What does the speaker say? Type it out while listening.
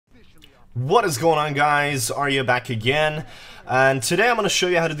What is going on, guys? AryA back again, and today I'm going to show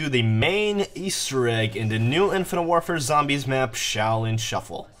you how to do the main Easter egg in the new Infinite Warfare Zombies map, Shaolin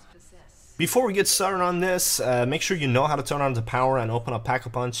Shuffle. Before we get started on this, make sure you know how to turn on the power and open up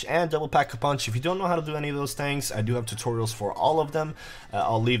Pack-a-Punch and double Pack-a-Punch. If you don't know how to do any of those things, I do have tutorials for all of them.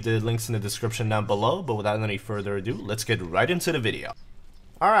 I'll leave the links in the description down below, but without any further ado, let's get right into the video.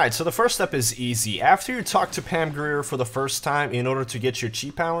 Alright, so the first step is easy. After you talk to Pam Grier for the first time in order to get your chi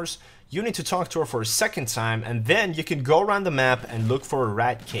powers, you need to talk to her for a second time, and then you can go around the map and look for a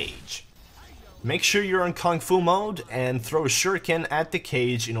rat cage. Make sure you're in Kung Fu mode and throw a shuriken at the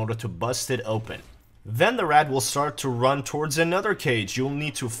cage in order to bust it open. Then the rat will start to run towards another cage. You'll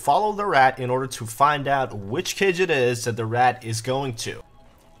need to follow the rat in order to find out which cage it is that the rat is going to.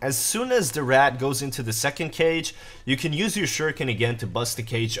 As soon as the rat goes into the second cage, you can use your shuriken again to bust the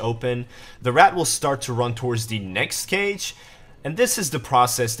cage open. The rat will start to run towards the next cage, and this is the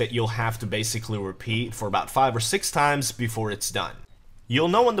process that you'll have to basically repeat for about 5 or 6 times before it's done. You'll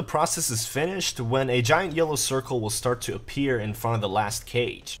know when the process is finished when a giant yellow circle will start to appear in front of the last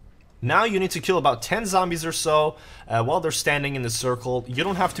cage. Now you need to kill about 10 zombies or so while they're standing in the circle. You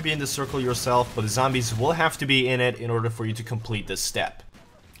don't have to be in the circle yourself, but the zombies will have to be in it in order for you to complete this step.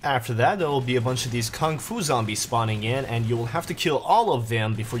 After that, there will be a bunch of these Kung Fu zombies spawning in, and you will have to kill all of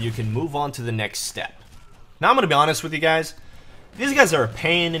them before you can move on to the next step. Now I'm going to be honest with you guys. These guys are a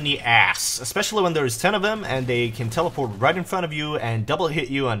pain in the ass, especially when there's 10 of them and they can teleport right in front of you and double hit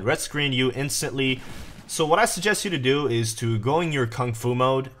you and red screen you instantly. So what I suggest you to do is to go in your Kung Fu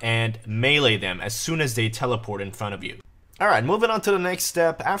mode and melee them as soon as they teleport in front of you. Alright, moving on to the next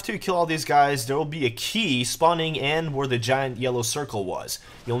step. After you kill all these guys, there will be a key spawning in where the giant yellow circle was.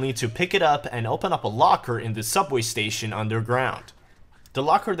 You'll need to pick it up and open up a locker in the subway station underground. The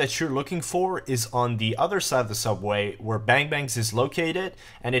locker that you're looking for is on the other side of the subway where Bang Bangs is located,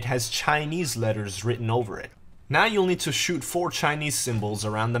 and it has Chinese letters written over it. Now you'll need to shoot 4 Chinese symbols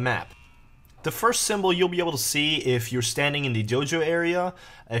around the map. The first symbol you'll be able to see if you're standing in the dojo area.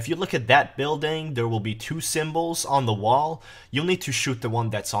 If you look at that building, there will be 2 symbols on the wall. You'll need to shoot the one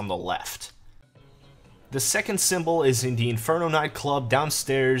that's on the left. The second symbol is in the Inferno nightclub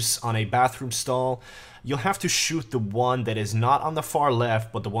downstairs on a bathroom stall. You'll have to shoot the one that is not on the far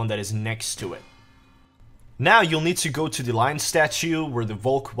left, but the one that is next to it. Now you'll need to go to the lion statue where the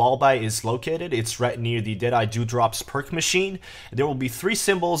Volk Wallby is located. It's right near the Deadeye Dewdrops perk machine. There will be 3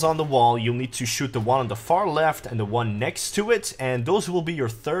 symbols on the wall. You'll need to shoot the one on the far left and the one next to it, and those will be your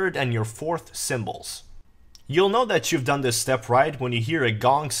 3rd and your 4th symbols. You'll know that you've done this step right when you hear a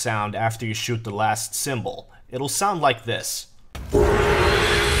gong sound after you shoot the last symbol. It'll sound like this.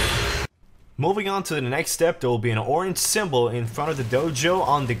 Moving on to the next step, there will be an orange symbol in front of the dojo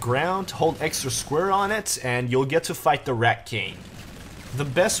on the ground. Hold extra square on it and you'll get to fight the Rat King. The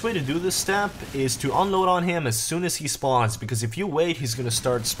best way to do this step is to unload on him as soon as he spawns, because if you wait, he's going to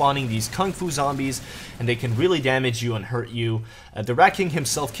start spawning these Kung Fu zombies and they can really damage you and hurt you. The Rat King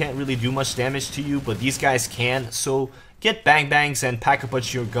himself can't really do much damage to you, but these guys can, so get Bang Bangs and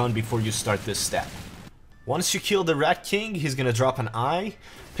Pack-a-Punch your gun before you start this step. Once you kill the Rat King, he's going to drop an eye.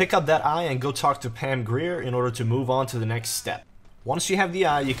 Pick up that eye and go talk to Pam Grier in order to move on to the next step. Once you have the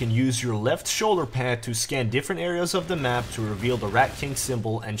eye, you can use your left shoulder pad to scan different areas of the map to reveal the Rat King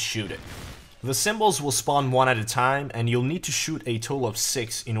symbol and shoot it. The symbols will spawn one at a time, and you'll need to shoot a total of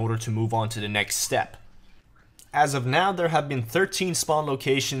 6 in order to move on to the next step. As of now, there have been 13 spawn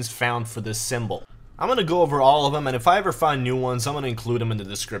locations found for this symbol. I'm going to go over all of them, and if I ever find new ones, I'm going to include them in the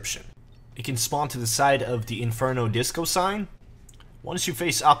description. It can spawn to the side of the Inferno disco sign. Once you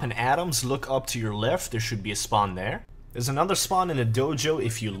face up in atoms, look up to your left, there should be a spawn there. There's another spawn in a dojo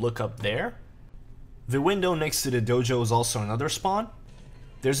if you look up there. The window next to the dojo is also another spawn.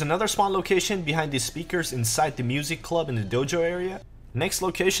 There's another spawn location behind the speakers inside the music club in the dojo area. Next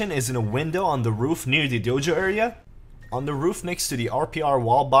location is in a window on the roof near the dojo area. On the roof next to the RPR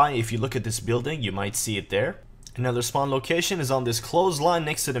wall-by, if you look at this building, you might see it there. Another spawn location is on this clothesline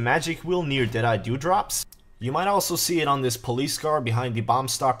next to the magic wheel near Deadeye Dewdrops. You might also see it on this police car behind the Bomb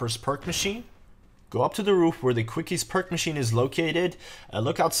Stopper's perk machine. Go up to the roof where the Quickies perk machine is located,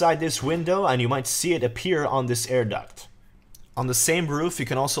 look outside this window and you might see it appear on this air duct. On the same roof you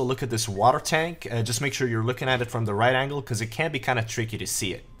can also look at this water tank, just make sure you're looking at it from the right angle because it can be kind of tricky to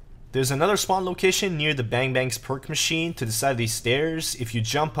see it. There's another spawn location near the Bang Bangs perk machine to the side of these stairs. If you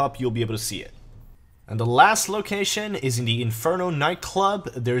jump up you'll be able to see it. And the last location is in the Inferno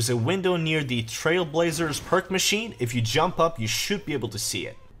nightclub. There's a window near the Trailblazers perk machine. If you jump up, you should be able to see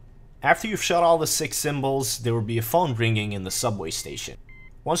it. After you've shot all the 6 symbols, there will be a phone ringing in the subway station.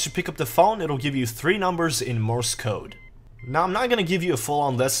 Once you pick up the phone, it'll give you 3 numbers in Morse code. Now I'm not going to give you a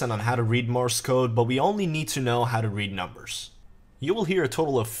full-on lesson on how to read Morse code, but we only need to know how to read numbers. You will hear a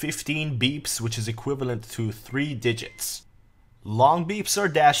total of 15 beeps, which is equivalent to 3 digits. Long beeps are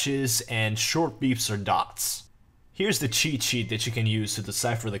dashes and short beeps are dots. Here's the cheat sheet that you can use to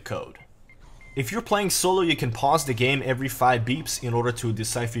decipher the code. If you're playing solo, you can pause the game every 5 beeps in order to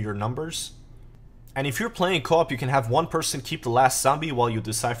decipher your numbers. And if you're playing co-op, you can have one person keep the last zombie while you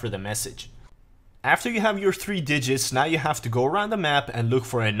decipher the message. After you have your 3 digits, now you have to go around the map and look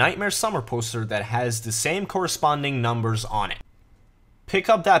for a Nightmare Summer poster that has the same corresponding numbers on it. Pick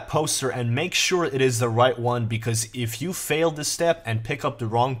up that poster and make sure it is the right one, because if you fail this step and pick up the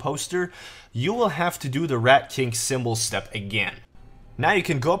wrong poster, you will have to do the Rat King symbol step again. Now you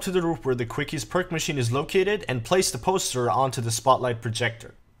can go up to the roof where the Quickies perk machine is located and place the poster onto the spotlight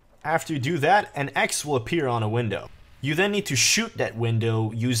projector. After you do that, an X will appear on a window. You then need to shoot that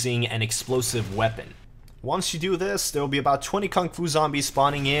window using an explosive weapon. Once you do this, there will be about 20 Kung Fu zombies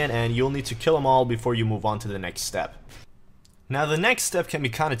spawning in, and you'll need to kill them all before you move on to the next step. Now the next step can be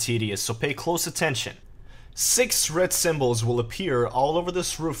kinda tedious, so pay close attention. 6 red symbols will appear all over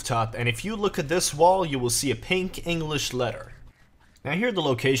this rooftop, and if you look at this wall, you will see a pink English letter. Now here are the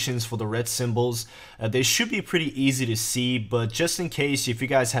locations for the red symbols. They should be pretty easy to see, but just in case if you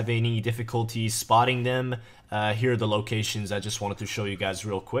guys have any difficulties spotting them, here are the locations I just wanted to show you guys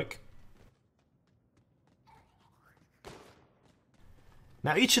real quick.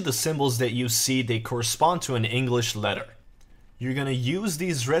 Now each of the symbols that you see, they correspond to an English letter. You're gonna use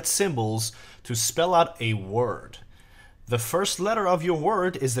these red symbols to spell out a word. The first letter of your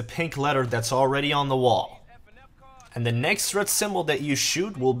word is the pink letter that's already on the wall. And the next red symbol that you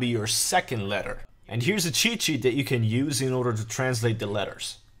shoot will be your second letter. And here's a cheat sheet that you can use in order to translate the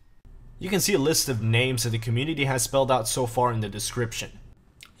letters. You can see a list of names that the community has spelled out so far in the description.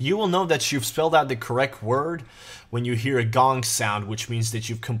 You will know that you've spelled out the correct word when you hear a gong sound, which means that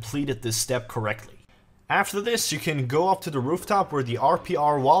you've completed this step correctly. After this, you can go up to the rooftop where the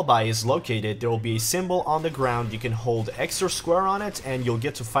RPR wall buy is located. There will be a symbol on the ground. You can hold X or square on it, and you'll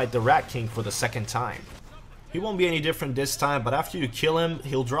get to fight the Rat King for the second time. He won't be any different this time, but after you kill him,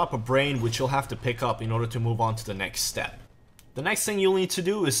 he'll drop a brain which you'll have to pick up in order to move on to the next step. The next thing you'll need to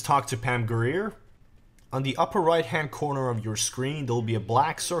do is talk to Pam Guerrier. On the upper right hand corner of your screen, there will be a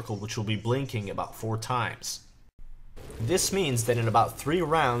black circle which will be blinking about 4 times. This means that in about 3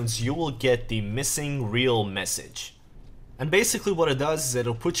 rounds, you will get the missing real message. And basically what it does is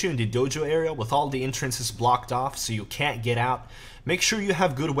it'll put you in the dojo area with all the entrances blocked off so you can't get out. Make sure you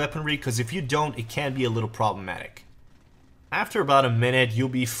have good weaponry, because if you don't, it can be a little problematic. After about a minute, you'll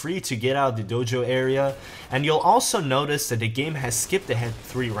be free to get out of the dojo area, and you'll also notice that the game has skipped ahead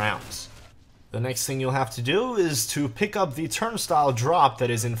 3 rounds. The next thing you'll have to do is to pick up the turnstile drop that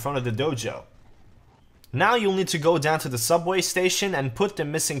is in front of the dojo. Now you'll need to go down to the subway station and put the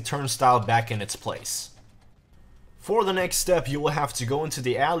missing turnstile back in its place. For the next step, you will have to go into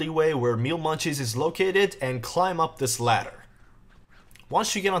the alleyway where Meal Munchies is located and climb up this ladder.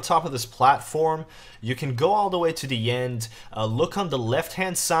 Once you get on top of this platform, you can go all the way to the end, look on the left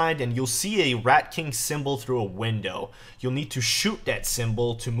hand side, and you'll see a Rat King symbol through a window. You'll need to shoot that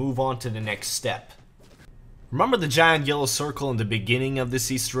symbol to move on to the next step. Remember the giant yellow circle in the beginning of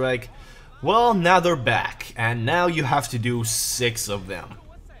this Easter egg? Well, now they're back, and now you have to do 6 of them.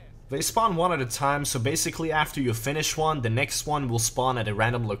 They spawn one at a time, so basically after you finish one, the next one will spawn at a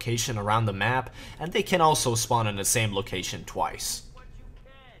random location around the map, and they can also spawn in the same location twice.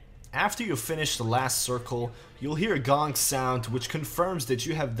 After you finish the last circle, you'll hear a gong sound which confirms that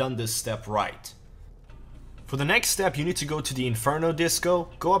you have done this step right. For the next step, you need to go to the Inferno disco,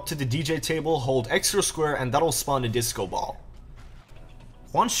 go up to the DJ table, hold X or square, and that'll spawn a disco ball.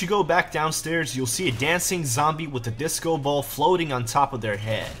 Once you go back downstairs, you'll see a dancing zombie with a disco ball floating on top of their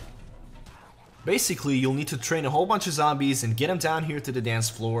head. Basically, you'll need to train a whole bunch of zombies and get them down here to the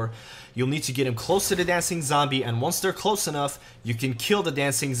dance floor. You'll need to get them close to the dancing zombie, and once they're close enough, you can kill the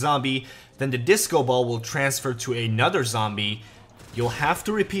dancing zombie. Then the disco ball will transfer to another zombie. You'll have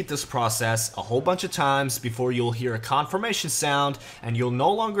to repeat this process a whole bunch of times before you'll hear a confirmation sound, and you'll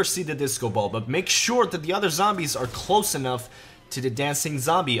no longer see the disco ball. But make sure that the other zombies are close enough to the dancing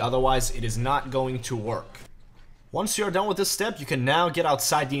zombie, otherwise it is not going to work. Once you're done with this step, you can now get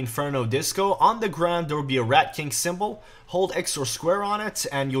outside the Inferno disco. On the ground, there will be a Rat King symbol. Hold X or square on it,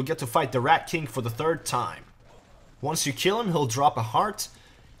 and you'll get to fight the Rat King for the 3rd time. Once you kill him, he'll drop a heart.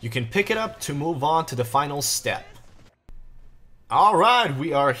 You can pick it up to move on to the final step. Alright,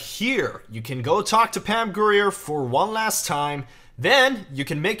 we are here. You can go talk to Pam Guerrier for one last time. Then, you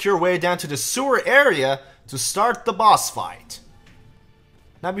can make your way down to the sewer area to start the boss fight.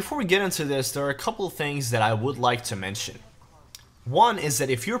 Now before we get into this, there are a couple of things that I would like to mention. One is that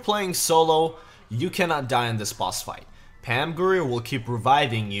if you're playing solo, you cannot die in this boss fight. Pam Gurier will keep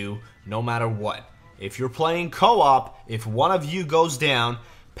reviving you no matter what. If you're playing co-op, if one of you goes down,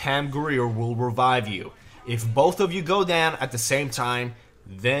 Pam Gurier will revive you. If both of you go down at the same time,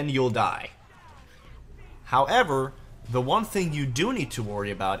 then you'll die. However, the one thing you do need to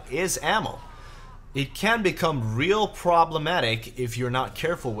worry about is ammo. It can become real problematic if you're not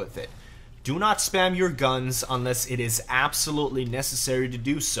careful with it. Do not spam your guns unless it is absolutely necessary to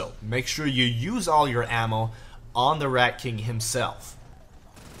do so. Make sure you use all your ammo on the Rat King himself.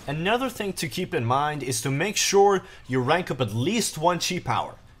 Another thing to keep in mind is to make sure you rank up at least 1 chi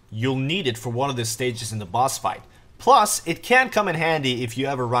power. You'll need it for one of the stages in the boss fight. Plus, it can come in handy if you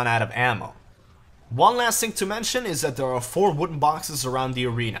ever run out of ammo. One last thing to mention is that there are 4 wooden boxes around the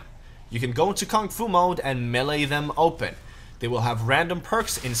arena. You can go into Kung Fu mode and melee them open. They will have random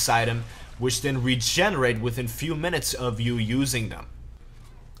perks inside them, which then regenerate within few minutes of you using them.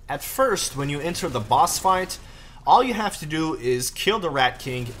 At first, when you enter the boss fight, all you have to do is kill the Rat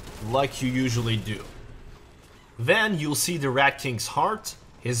King like you usually do. Then you'll see the Rat King's heart,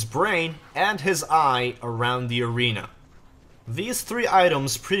 his brain, and his eye around the arena. These 3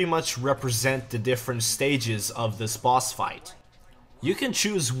 items pretty much represent the different stages of this boss fight. You can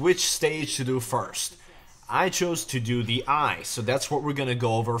choose which stage to do first. I chose to do the eye, so that's what we're gonna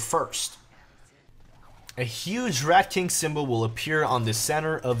go over first. A huge Rat King symbol will appear on the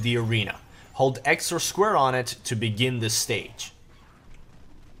center of the arena. Hold X or square on it to begin this stage.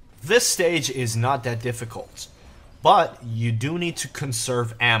 This stage is not that difficult, but you do need to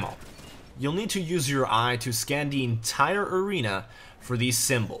conserve ammo. You'll need to use your eye to scan the entire arena for these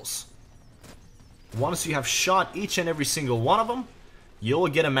symbols. Once you have shot each and every single one of them, you'll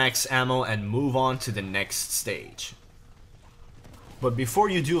get a max ammo and move on to the next stage. But before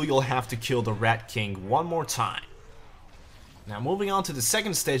you do, you'll have to kill the Rat King one more time. Now moving on to the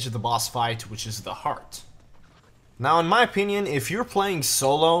second stage of the boss fight, which is the heart. Now in my opinion, if you're playing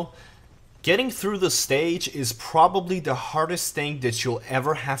solo, getting through the stage is probably the hardest thing that you'll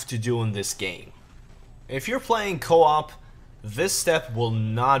ever have to do in this game. If you're playing co-op, this step will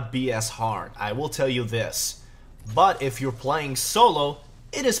not be as hard, I will tell you this. But if you're playing solo,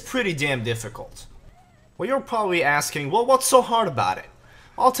 it is pretty damn difficult. Well, you're probably asking, well, what's so hard about it?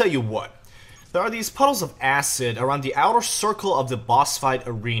 I'll tell you what. There are these puddles of acid around the outer circle of the boss fight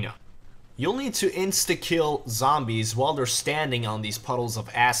arena. You'll need to insta-kill zombies while they're standing on these puddles of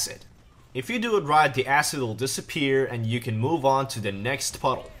acid. If you do it right, the acid will disappear and you can move on to the next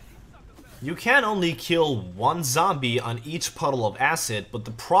puddle. You can only kill 1 zombie on each puddle of acid, but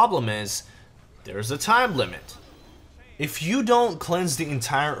the problem is, there's a time limit. If you don't cleanse the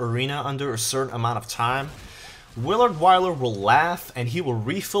entire arena under a certain amount of time, Willard Wyler will laugh and he will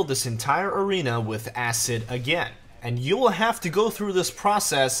refill this entire arena with acid again. And you will have to go through this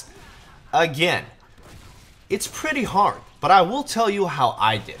process again. It's pretty hard, but I will tell you how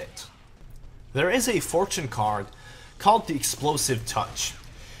I did it. There is a fortune card called the Explosive Touch.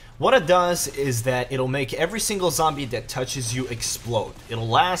 What it does is that it'll make every single zombie that touches you explode. It'll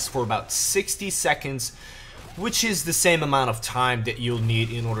last for about 60 seconds, which is the same amount of time that you'll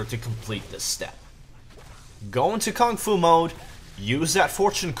need in order to complete this step. Go into Kung Fu mode, use that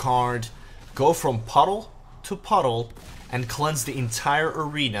fortune card, go from puddle to puddle, and cleanse the entire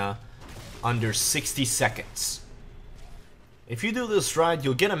arena under 60 seconds. If you do this right,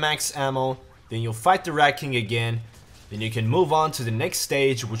 you'll get a max ammo, then you'll fight the Rat King again, then you can move on to the next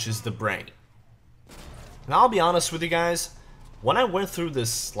stage, which is the brain. Now I'll be honest with you guys, when I went through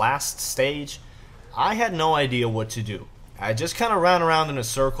this last stage, I had no idea what to do. I just kind of ran around in a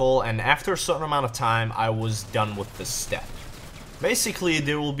circle, and after a certain amount of time, I was done with this step. Basically,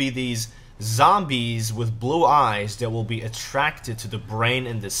 there will be these zombies with blue eyes that will be attracted to the brain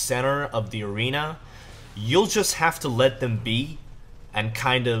in the center of the arena. You'll just have to let them be and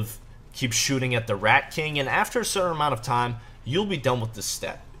kind of keep shooting at the Rat King, and after a certain amount of time, you'll be done with this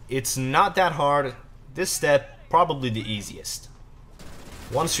step. It's not that hard. This step, probably the easiest.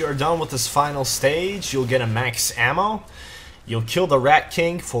 Once you're done with this final stage, you'll get a max ammo. You'll kill the Rat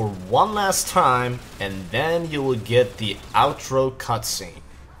King for one last time, and then you will get the outro cutscene.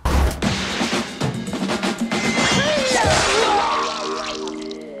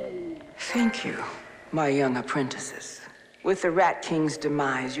 Thank you, my young apprentices. With the Rat King's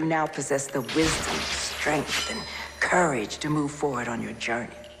demise, you now possess the wisdom, strength, and courage to move forward on your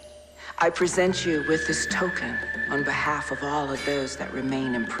journey. I present you with this token on behalf of all of those that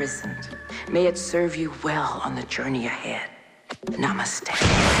remain imprisoned. May it serve you well on the journey ahead. Namaste.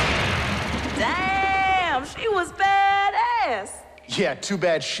 Damn, she was badass. Yeah, too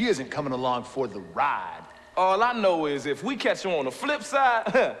bad she isn't coming along for the ride. All I know is if we catch him on the flip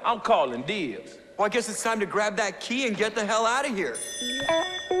side, I'm calling dibs. Well, I guess it's time to grab that key and get the hell out of here.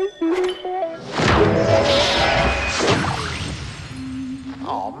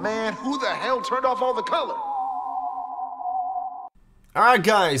 Oh man, who the hell turned off all the color? Alright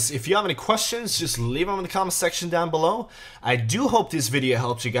guys, if you have any questions, just leave them in the comment section down below. I do hope this video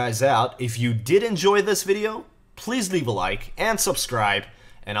helped you guys out. If you did enjoy this video, please leave a like and subscribe,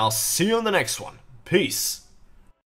 and I'll see you in the next one. Peace.